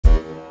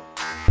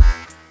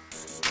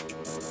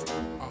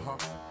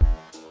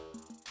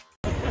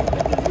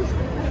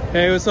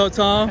Hey, what's up,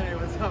 Tom? Hey,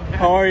 what's up, man?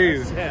 How are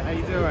you? How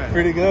you doing?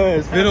 Pretty good.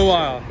 It's been a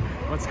while.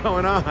 What's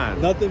going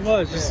on? Nothing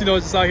much. Just,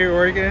 just out here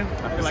working.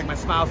 I feel like my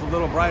smile's a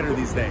little brighter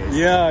these days.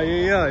 Yeah.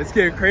 It's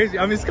getting crazy.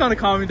 I mean, it's kind of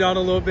calming down a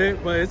little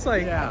bit, but it's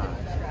like... Yeah.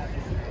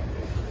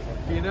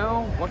 You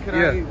know, what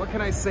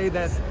can I say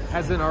that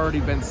hasn't already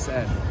been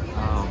said?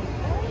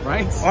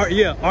 Right?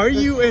 Are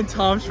you and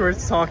Tom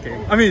Schwartz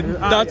talking? I mean,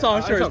 not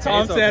Tom Schwartz, okay,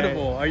 Tom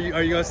Sandoval. Are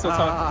you guys still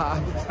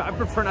talking? I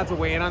prefer not to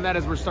weigh in on that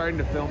as we're starting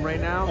to film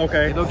right now.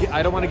 Okay.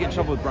 I don't want to get in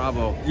trouble with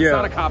Bravo. Yeah. It's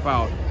not a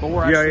cop-out, but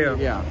we're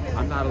actually,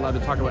 I'm not allowed to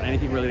talk about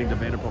anything relating to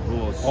Vanderpump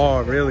Rules.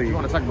 Oh, really? You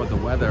want to talk about the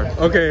weather.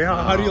 Okay,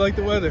 how do you like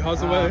the weather?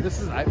 How's the weather?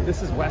 This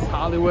is West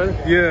Hollywood.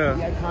 Yeah.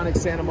 The iconic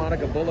Santa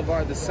Monica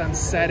Boulevard, the sun's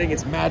setting,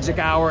 it's magic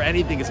hour,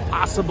 anything is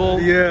possible.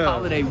 Yeah.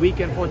 Holiday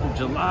weekend, 4th of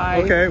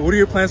July. Okay, what are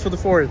your plans for the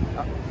 4th?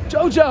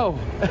 JoJo!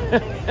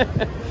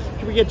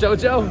 Can we get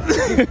JoJo?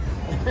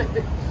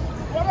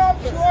 What up,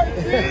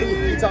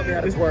 Shwartzy? He taught me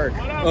how to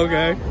twerk.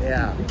 Okay.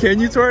 Yeah. Can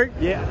you twerk?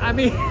 Yeah, I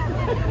mean,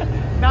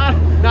 not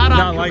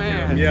on like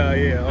command. Yeah,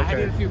 okay. I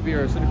need a few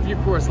beers and a few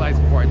Coors Lights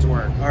before I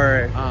twerk. All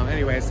right.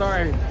 Anyway,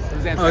 sorry.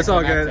 It's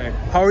all good.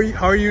 How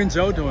are you and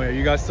Joe doing? Are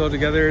you guys still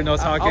together? No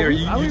talking? Or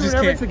you just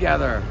never can't?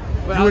 Together.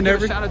 But I'll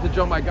give a shout out to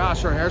Joe My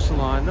Gosh, her hair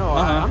salon. No,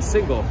 I'm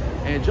single,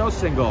 and Joe's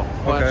single,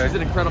 but she's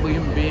an incredible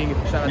human being.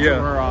 Shout out to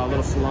her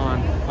little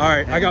salon. All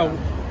right, and,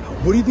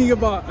 what do you think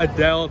about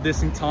Adele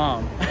dissing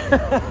Tom?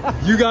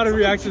 You got to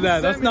react to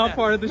that. That's not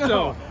part of the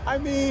show. I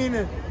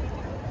mean,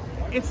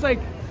 it's like,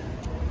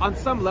 on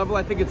some level,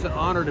 I think it's an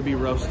honor to be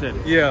roasted.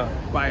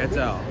 By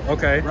Adele.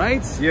 Okay.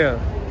 Right? Yeah.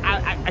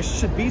 I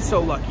should be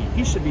so lucky.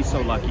 He should be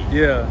so lucky.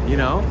 Yeah. You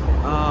know?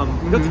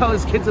 He'll tell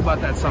his kids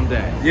about that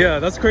someday. Yeah,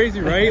 that's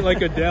crazy, right?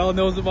 Like Adele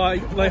knows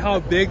about like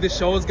how big the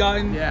show has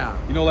gotten. Yeah.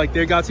 You know, like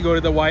they got to go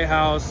to the White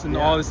House and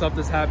all the stuff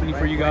that's happening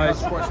for you guys.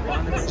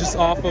 Just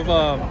off of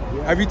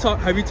have you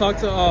talked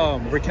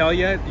to Raquel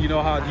yet? You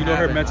know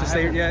her mental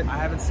state yet? I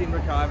haven't seen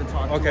Raquel. I haven't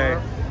talked to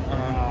her.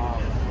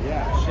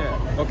 Yeah,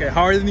 shit. Okay,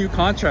 how are the new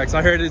contracts?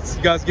 I heard you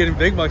guys getting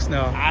big bucks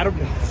now. I don't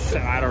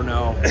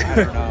know.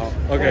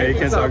 Okay, you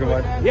can't talk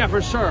about it. Yeah,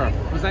 for sure.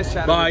 It was nice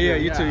chatting with you.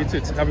 Yeah, you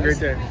too. Have a great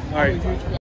day. All right.